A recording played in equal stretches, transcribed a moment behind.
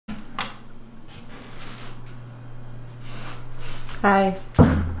Hi.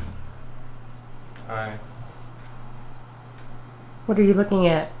 Hi. What are you looking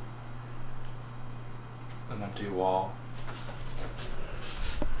at? An empty wall.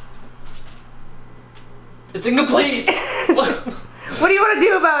 It's incomplete! What do you want to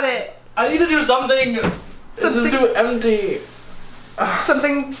do about it? I need to do something! This is too empty.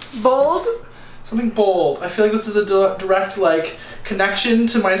 Something bold? Something bold. I feel like this is a direct, like, connection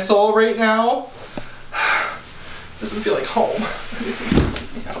to my soul right now. Doesn't feel like home.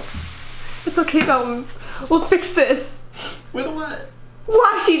 It's okay, Dalton. We'll fix this. With what?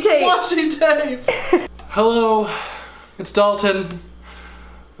 Washi tape! Washi tape! Hello, it's Dalton,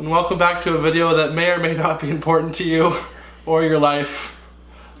 and welcome back to a video that may or may not be important to you or your life.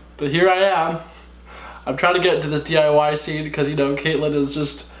 But here I am. I'm trying to get into this DIY scene because, you know, Caitlin is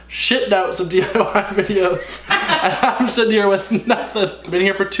just shitting out some DIY videos. And I'm sitting here with nothing. I've been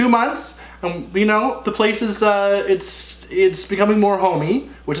here for 2 months, and you know, the place is, it's becoming more homey,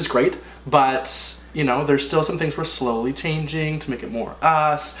 which is great, but you know, there's still some things we're slowly changing to make it more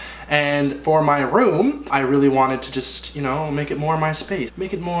us. And for my room, I really wanted to just, you know, make it more my space.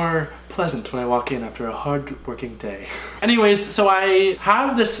 Make it more pleasant when I walk in after a hard-working day. Anyways, so I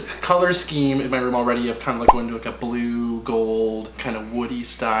have this color scheme in my room already of kind of like going to like a blue, gold, kind of woody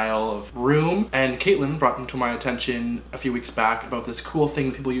style of room. And Caitlin brought them to my attention a few weeks back about this cool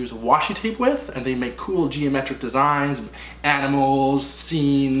thing people use washi tape with, and they make cool geometric designs of animals,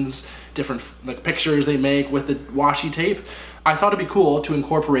 scenes, different like pictures they make with the washi tape. I thought it'd be cool to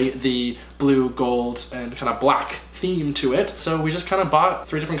incorporate the blue, gold, and kind of black theme to it. So we just kind of bought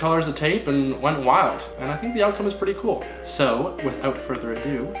 3 different colors of tape and went wild. And I think the outcome is pretty cool. So without further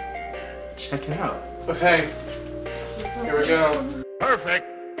ado, check it out. Okay, here we go. Perfect.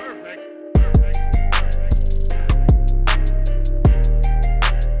 Perfect.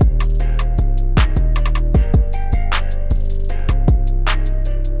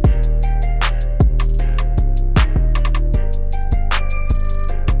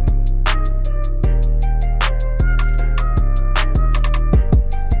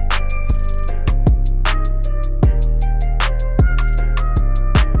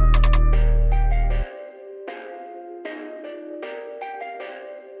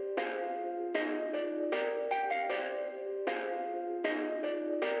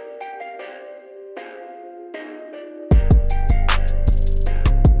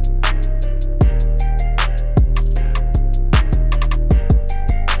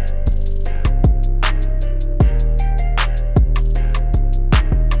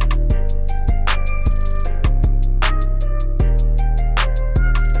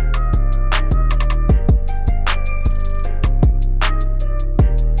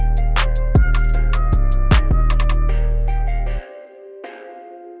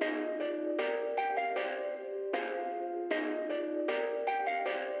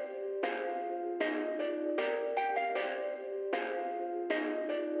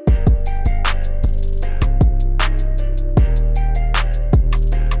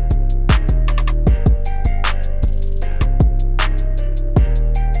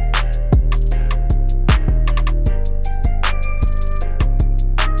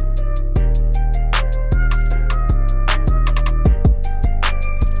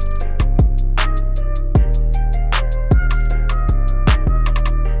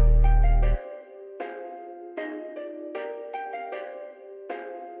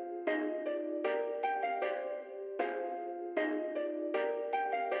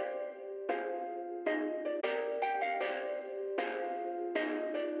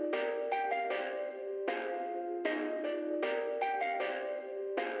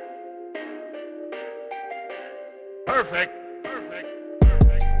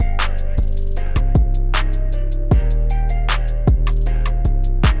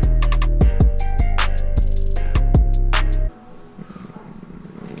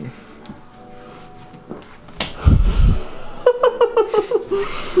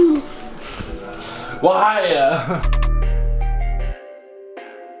 Why?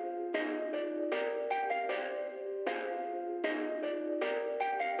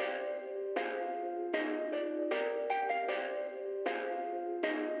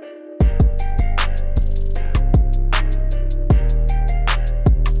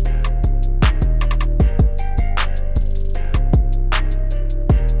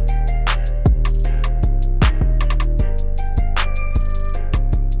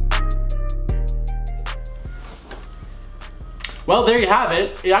 Well, there you have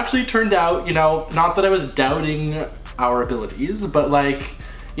it. It actually turned out, you know, not that I was doubting our abilities, but like,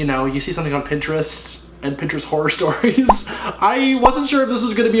 you know, you see something on Pinterest and Pinterest horror stories. I wasn't sure if this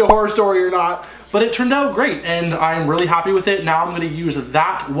was gonna be a horror story or not, but it turned out great and I'm really happy with it. Now I'm gonna use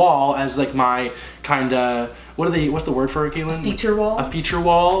that wall as like my kinda, what's the word for it, Caitlin? Feature wall? A feature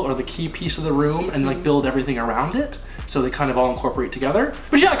wall, or the key piece of the room, and like build everything around it so they kind of all incorporate together.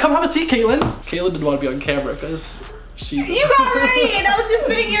 But yeah, come have a seat, Caitlin. Caitlin didn't want to be on camera because she... You got right! I was just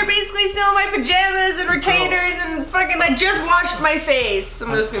sitting here basically still in my pajamas and retainers and fucking I just washed my face.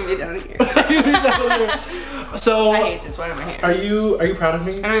 I'm just gonna be down here. So I hate this. Why am I here? Are you proud of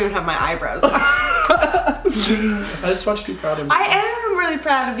me? I don't even have my eyebrows on. I just want you to be proud of me. I am really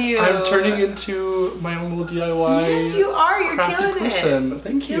proud of you. I'm turning into my own little DIY. Yes, you are. You're crafted killing person. it.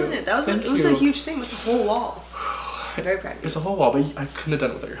 Thank you. Killing it. That was it was a huge thing. It's a whole wall. I'm very proud of you. It's a whole wall, but I couldn't have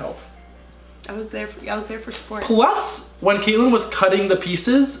done it without your help. I was there for support. Plus, when Caitlin was cutting the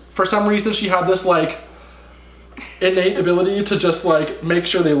pieces, for some reason she had this like innate ability to just like make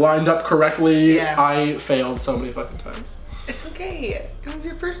sure they lined up correctly. Yeah. I failed so many fucking times. It's okay. It was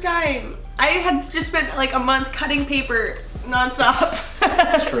your first time. I had just spent like a month cutting paper nonstop.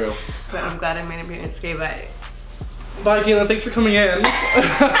 That's true. But I'm glad I made it okay, bye. Bye, Caitlin. Thanks for coming in.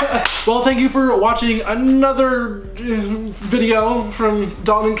 Well, thank you for watching another video from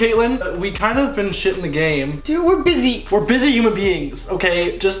Dalton and Caitlin. We kind of been shitting the game. Dude, we're busy. We're busy human beings,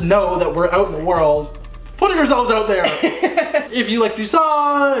 okay? Just know that we're out in the world, putting ourselves out there. If you liked what you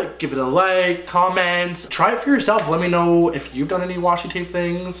saw, give it a like, comment, try it for yourself. Let me know if you've done any washi tape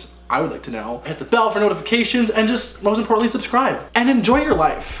things. I would like to know. Hit the bell for notifications and just, most importantly, subscribe. And enjoy your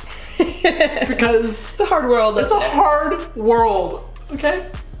life. Because it's a hard world. It's a hard world,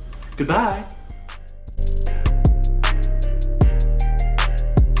 okay? Goodbye.